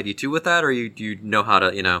anxiety too with that, or do you know how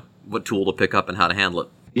to, what tool to pick up and how to handle it?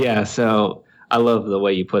 Yeah, so I love the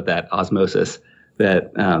way you put that, osmosis,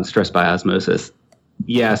 that stress by osmosis.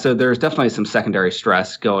 Yeah, so there's definitely some secondary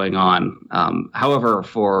stress going on. However,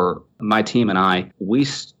 for my team and I, we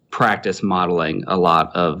practice modeling a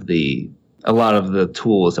lot of the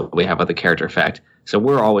tools that we have with the character effect. So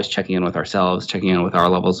we're always checking in with ourselves, checking in with our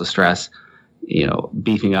levels of stress,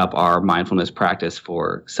 beefing up our mindfulness practice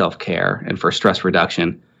for self-care and for stress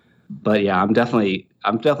reduction. But yeah, I'm definitely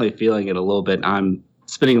feeling it a little bit. I'm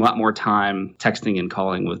spending a lot more time texting and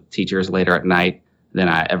calling with teachers later at night than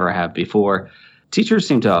I ever have before. Teachers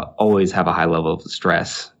seem to always have a high level of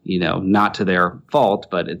stress, not to their fault,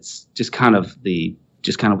 but it's just kind of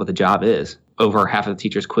what the job is. Over half of the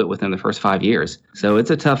teachers quit within the first 5 years. So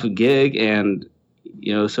it's a tough gig. And,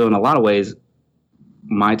 so in a lot of ways,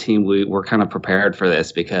 my team, we're kind of prepared for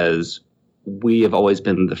this because we have always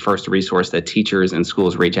been the first resource that teachers and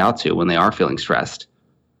schools reach out to when they are feeling stressed.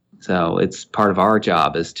 So it's part of our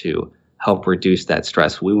job is to help reduce that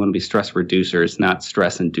stress. We want to be stress reducers, not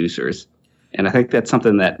stress inducers. And I think that's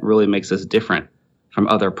something that really makes us different from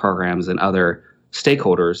other programs and other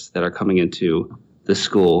stakeholders that are coming into the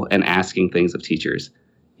school and asking things of teachers.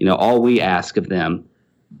 All we ask of them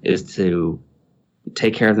is to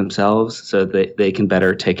take care of themselves so that they can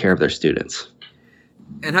better take care of their students.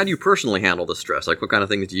 And how do you personally handle the stress? Like, what kind of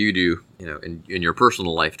things do you do, in your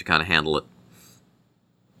personal life to kind of handle it?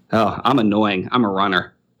 Oh, I'm annoying. I'm a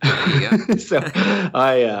runner. So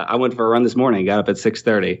I went for a run this morning, got up at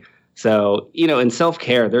 6:30. So, in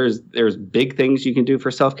self-care, there's big things you can do for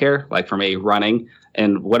self-care, like for me, running.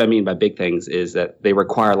 And what I mean by big things is that they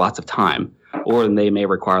require lots of time, or they may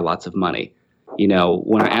require lots of money.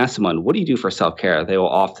 When I ask someone, what do you do for self-care? They will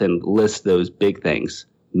often list those big things.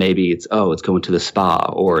 Maybe it's going to the spa,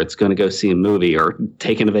 or it's going to go see a movie, or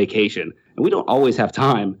taking a vacation. And we don't always have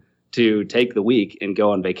time to take the week and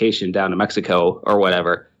go on vacation down to Mexico or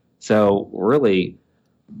whatever. So really,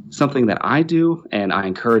 something that I do, and I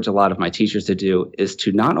encourage a lot of my teachers to do, is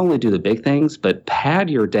to not only do the big things, but pad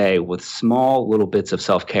your day with small little bits of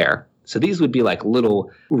self-care. So these would be like little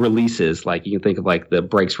releases, like you can think of like the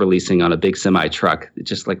brakes releasing on a big semi truck,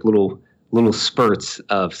 just like little spurts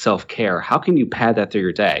of self-care. How can you pad that through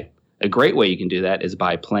your day? A great way you can do that is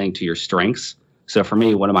by playing to your strengths. So for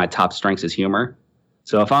me, one of my top strengths is humor.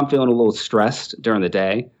 So if I'm feeling a little stressed during the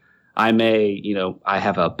day, I may, I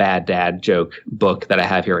have a bad dad joke book that I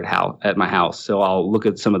have here at my house. So I'll look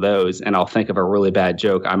at some of those and I'll think of a really bad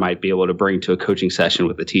joke I might be able to bring to a coaching session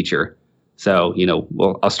with the teacher. So,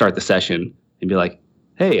 I'll start the session and be like,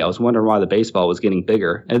 hey, I was wondering why the baseball was getting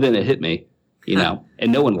bigger. And then it hit me,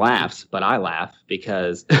 and no one laughs, but I laugh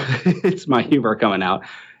because it's my humor coming out.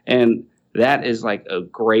 And that is like a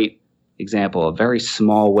great example of very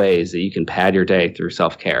small ways that you can pad your day through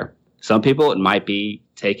self-care. Some people, it might be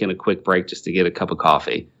taking a quick break just to get a cup of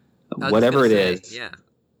coffee, whatever it is. Yeah.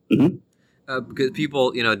 Mm-hmm. Because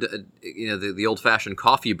people, the old-fashioned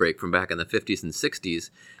coffee break from back in the 50s and 60s,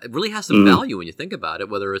 it really has some value when you think about it,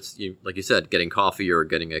 whether it's, like you said, getting coffee or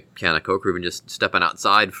getting a can of Coke, or even just stepping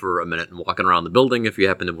outside for a minute and walking around the building if you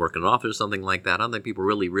happen to work in an office or something like that. I don't think people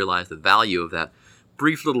really realize the value of that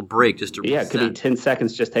brief little break just to reset. Yeah, it could be 10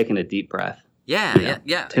 seconds just taking a deep breath. Yeah. 10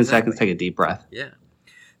 exactly. seconds, take a deep breath. Yeah.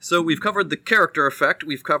 So we've covered the character effect.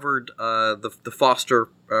 We've covered the foster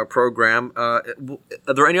program. Are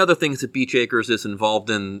there any other things that Beach Acres is involved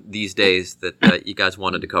in these days that you guys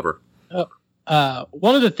wanted to cover?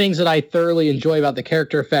 One of the things that I thoroughly enjoy about the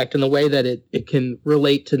character effect and the way that it can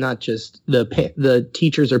relate to not just the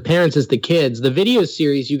teachers or parents as the kids, the video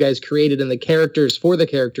series you guys created and the characters for the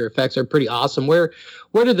character effects are pretty awesome. Where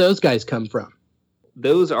did those guys come from?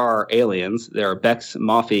 Those are aliens. They're Bex,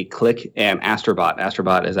 Moffy, Click, and Astrobot.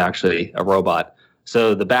 Astrobot is actually a robot.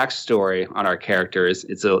 So the backstory on our characters,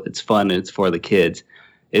 it's fun and it's for the kids,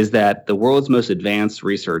 is that the world's most advanced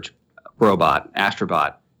research robot,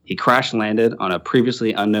 Astrobot, he crash landed on a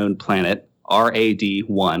previously unknown planet,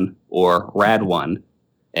 RAD-1 or RAD-1.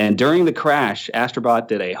 And during the crash, Astrobot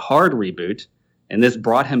did a hard reboot, and this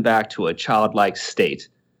brought him back to a childlike state.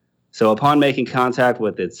 So upon making contact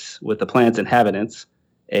with the planet's inhabitants,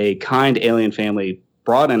 a kind alien family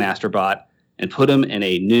brought in Astrobot and put him in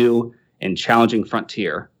a new in Challenging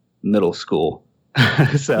Frontier Middle School.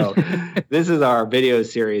 So this is our video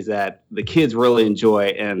series that the kids really enjoy.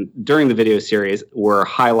 And during the video series, we're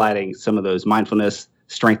highlighting some of those mindfulness,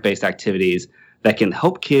 strength-based activities that can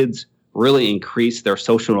help kids really increase their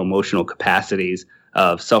social and emotional capacities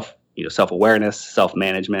of self-awareness,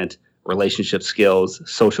 self-management, relationship skills,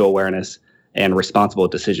 social awareness, and responsible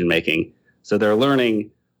decision-making. So they're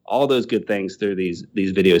learning all those good things through these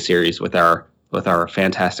video series with our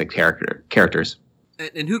fantastic characters.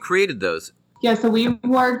 And who created those? Yeah, so we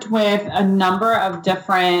worked with a number of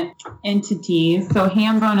different entities. So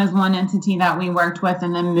Hands-On is one entity that we worked with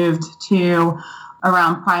and then moved to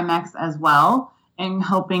around Primex as well, and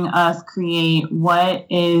helping us create what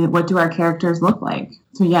do our characters look like.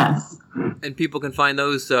 So yes. And people can find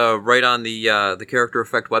those right on the Character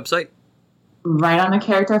Effect website? Right on the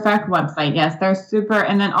Character Effect website. Yes, they're super.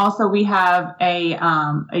 And then also we have a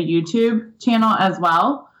YouTube channel as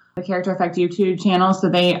well. The Character Effect YouTube channel. So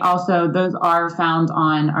those are found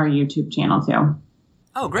on our YouTube channel too.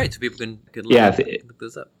 Oh, great. So people can look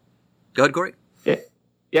those up. Go ahead, Corey.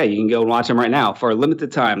 Yeah, you can go and watch them right now. For a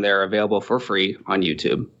limited time, they're available for free on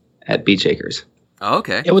YouTube at Beach Acres. Oh,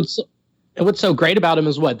 okay. What's so great about them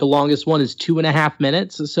is the longest one is 2.5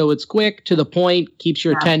 minutes. So it's quick, to the point, keeps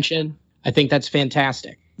your attention. I think that's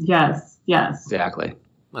fantastic. Yes. Exactly.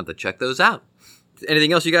 I'll have to check those out.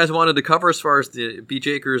 Anything else you guys wanted to cover as far as the Beach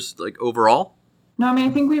Acres, overall? No, I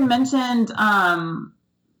think we mentioned,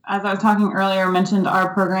 as I was talking earlier, mentioned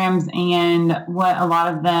our programs and what a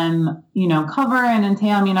lot of them, cover and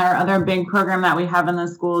entail. Our other big program that we have in the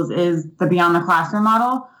schools is the Beyond the Classroom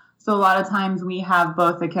model. So a lot of times we have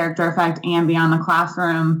both the Character Effect and Beyond the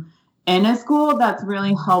Classroom in a school. That's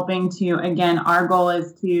really helping to, again, our goal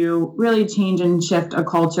is to really change and shift a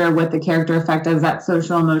culture with the Character Effect as that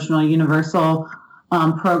social, emotional, universal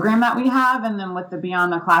program that we have. And then with the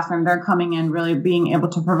Beyond the Classroom, they're coming in really being able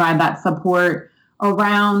to provide that support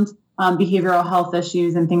around behavioral health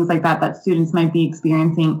issues and things like that students might be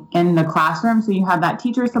experiencing in the classroom. So you have that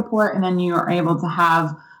teacher support, and then you are able to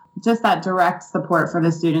have just that direct support for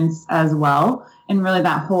the students as well. And really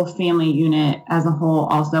that whole family unit as a whole,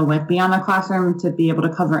 also with Beyond the Classroom, to be able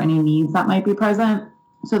to cover any needs that might be present.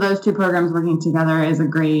 So those two programs working together is a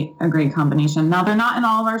great combination. Now, they're not in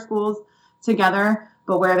all of our schools together,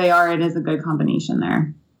 but where they are, it is a good combination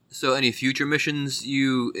there. So any future missions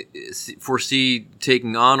you foresee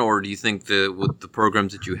taking on, or do you think with the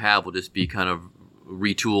programs that you have will just be kind of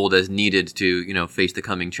retooled as needed to, face the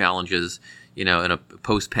coming challenges, in a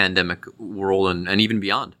post-pandemic world and even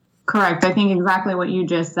beyond? Correct. I think exactly what you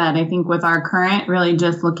just said. I think with our current, really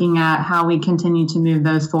just looking at how we continue to move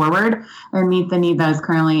those forward or meet the need that is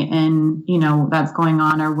currently in, that's going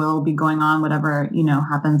on or will be going on, whatever,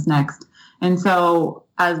 happens next. And so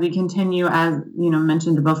as we continue, as,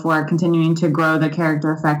 mentioned before, continuing to grow the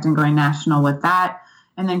Character Effect and going national with that,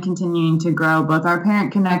 and then continuing to grow both our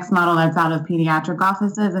Parent Connects model that's out of pediatric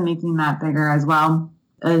offices and making that bigger as well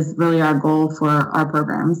is really our goal for our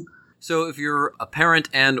programs. So if you're a parent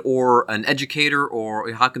and or an educator,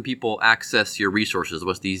 or how can people access your resources?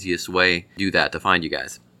 What's the easiest way to do that, to find you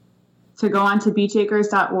guys? To go on to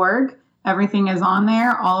beachacres.org. Everything is on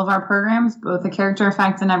there. All of our programs, both the Character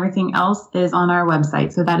Effect and everything else, is on our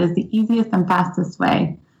website. So that is the easiest and fastest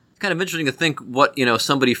way. It's kind of interesting to think what,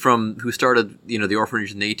 somebody who started, the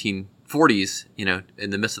orphanage in the 1840s, in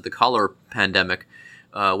the midst of the cholera pandemic,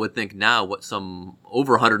 would think now what some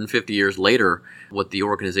over 150 years later, what the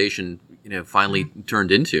organization, finally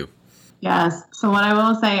turned into. Yes. So what I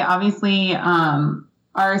will say, obviously,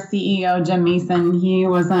 our CEO, Jim Mason, he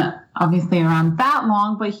wasn't obviously around that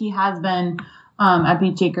long, but he has been at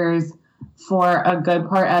Beach Acres for a good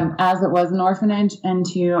part of, as it was an orphanage and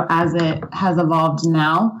as it has evolved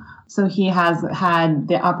now. So he has had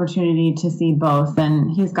the opportunity to see both,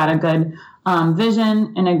 and he's got a good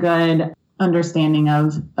vision and a good understanding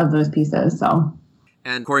of those pieces. So.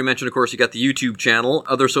 And Corey mentioned, of course, you got the YouTube channel,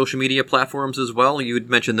 other social media platforms as well. You had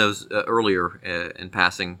mentioned those earlier in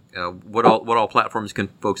passing. What all platforms can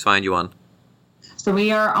folks find you on? So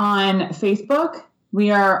we are on Facebook,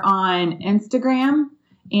 we are on Instagram,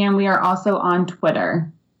 and we are also on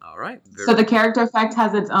Twitter. All right. So the Character Effect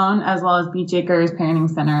has its own, as well as Beach Acres Parenting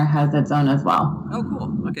Center has its own as well. Oh,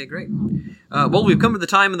 cool. Okay, great. Well, we've come to the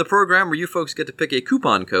time in the program where you folks get to pick a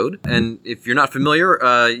coupon code. And if you're not familiar,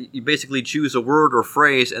 you basically choose a word or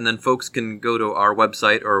phrase, and then folks can go to our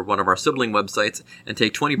website or one of our sibling websites and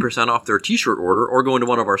take 20% off their T-shirt order, or go into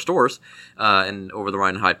one of our stores and over the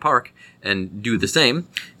Rhine Hyde Park and do the same.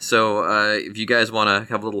 So if you guys want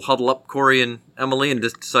to have a little huddle up, Corey and Emily, and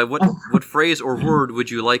just decide what phrase or word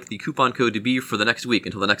would you like the coupon code to be for the next week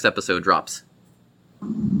until the next episode drops.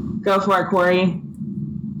 Go for it, Corey.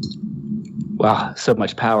 Wow, so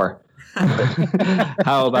much power.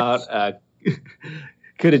 How about,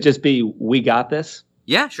 could it just be, we got this?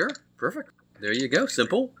 Yeah, sure. Perfect. There you go.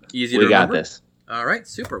 Simple, easy to We remember. got this. All right,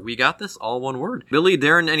 super. We got this. All one word. Billy,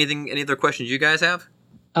 Darren, any other questions you guys have?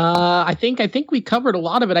 I think we covered a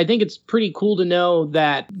lot of it. I think it's pretty cool to know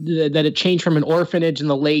that it changed from an orphanage in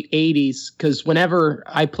the late 80s, because whenever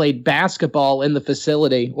I played basketball in the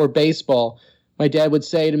facility or baseball, my dad would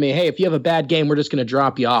say to me, "Hey, if you have a bad game, we're just going to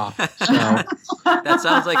drop you off." So That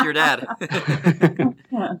sounds like your dad.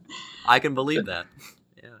 I can believe that.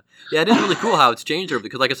 Yeah, it is really cool how it's changed over,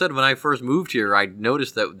 because like I said, when I first moved here, I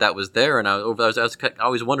noticed that was there, and I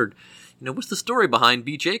always wondered, what's the story behind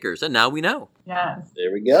Beach Acres? And now we know. Yes.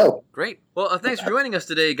 There we go. Great. Well, thanks for joining us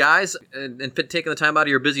today, guys, and taking the time out of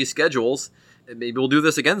your busy schedules. Maybe we'll do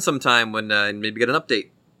this again sometime when maybe get an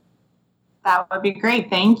update. That would be great.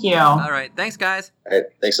 Thank you. All right. Thanks, guys. All right.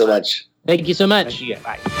 Thanks so much. thank you so much.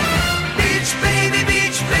 Bye. Beach baby,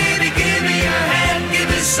 give me your hand, give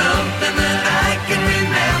me something that I can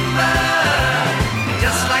remember.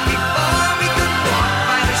 Just like before, we could walk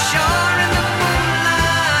by the shore in the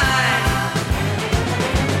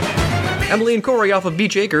moonlight. Emily and Corey off of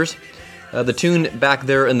Beach Acres. The tune back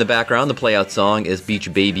there in the background, the playout song, is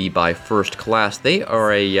Beach Baby by First Class. They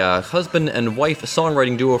are a husband and wife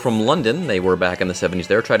songwriting duo from London. They were back in the 70s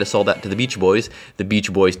there. Tried to sell that to the Beach Boys. The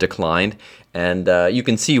Beach Boys declined. And you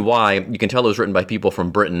can see why. You can tell it was written by people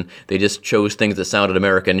from Britain. They just chose things that sounded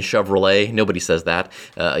American. Chevrolet, nobody says that.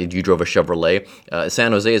 You drove a Chevrolet.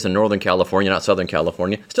 San Jose is in Northern California, not Southern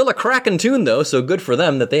California. Still a cracking tune, though, so good for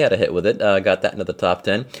them that they had a hit with it. Got that into the top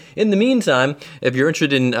 10. In the meantime, if you're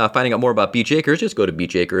interested in finding out more about Beach Acres, just go to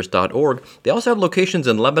beachacres.org. They also have locations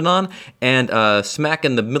in Lebanon and smack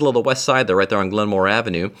in the middle of the west side. They're right there on Glenmore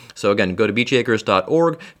Avenue. So again, go to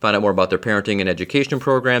beachacres.org, find out more about their parenting and education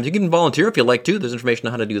programs. You can volunteer if you like to. There's information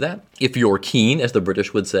on how to do that, if you're keen, as the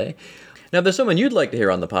British would say. Now, if there's someone you'd like to hear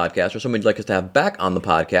on the podcast or someone you'd like us to have back on the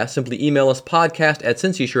podcast, simply email us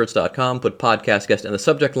podcast@cincyshirts.com, put podcast guest in the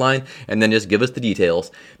subject line, and then just give us the details.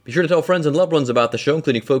 Be sure to tell friends and loved ones about the show,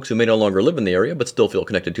 including folks who may no longer live in the area but still feel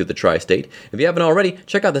connected to the tri-state. If you haven't already,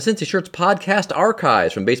 check out the Cincy Shirts podcast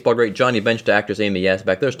archives, from baseball great Johnny Bench to actress Amy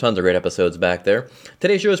Yasbeck. There's tons of great episodes back there.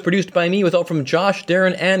 Today's show is produced by me with help from Josh,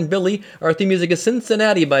 Darren, and Billy. Our theme music is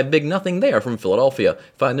Cincinnati by Big Nothing. They are from Philadelphia.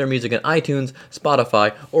 Find their music on iTunes,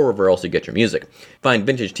 Spotify, or wherever else you get your music. Find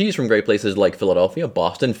vintage tees from great places like Philadelphia,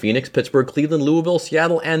 Boston, Phoenix, Pittsburgh, Cleveland, Louisville,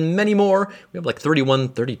 Seattle, and many more. We have like 31,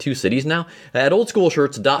 32 cities now. At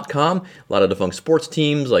oldschoolshirts.com, a lot of defunct sports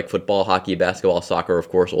teams like football, hockey, basketball, soccer, of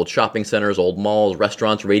course, old shopping centers, old malls,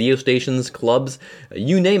 restaurants, radio stations, clubs,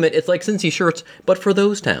 you name it. It's like Cincy Shirts, but for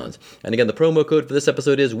those towns. And again, the promo code for this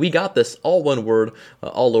episode is We Got This, all one word,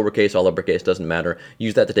 all lowercase, all uppercase, doesn't matter.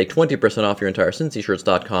 Use that to take 20% off your entire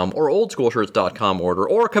cincyshirts.com or oldschoolshirts.com order,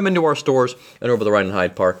 or come into our stores and over the right in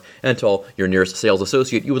Hyde Park and tell your nearest sales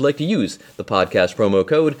associate you would like to use the podcast promo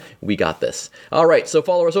code We Got This. All right, so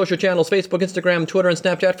follow our social channels, Facebook, Instagram, Twitter, and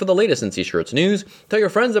Snapchat for the latest Cincy Shirts news. Tell your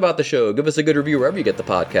friends about the show. Give us a good review wherever you get the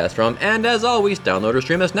podcast from. And as always, download or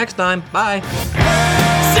stream us next time. Bye.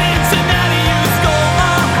 Cincinnati, you stole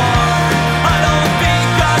my heart. I don't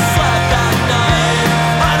think I slept that night.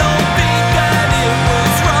 I don't think that it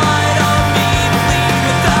was right of me to leave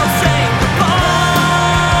without saying goodbye.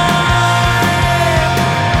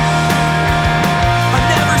 I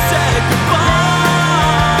never said goodbye.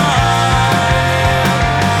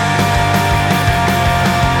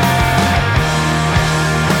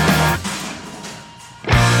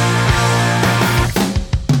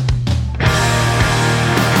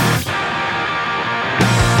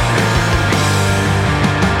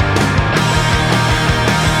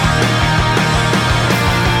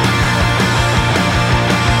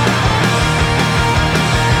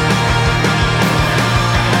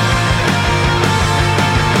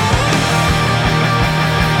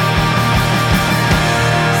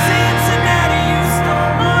 Cincinnati, you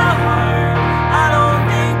stole my heart. I don't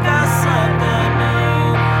think I slept that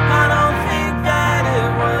night. I don't think that it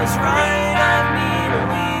was right of me to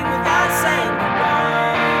leave without saying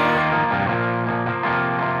goodbye.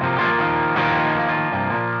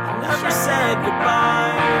 I never said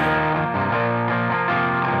goodbye.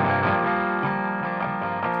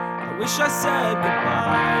 I wish I said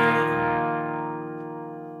goodbye.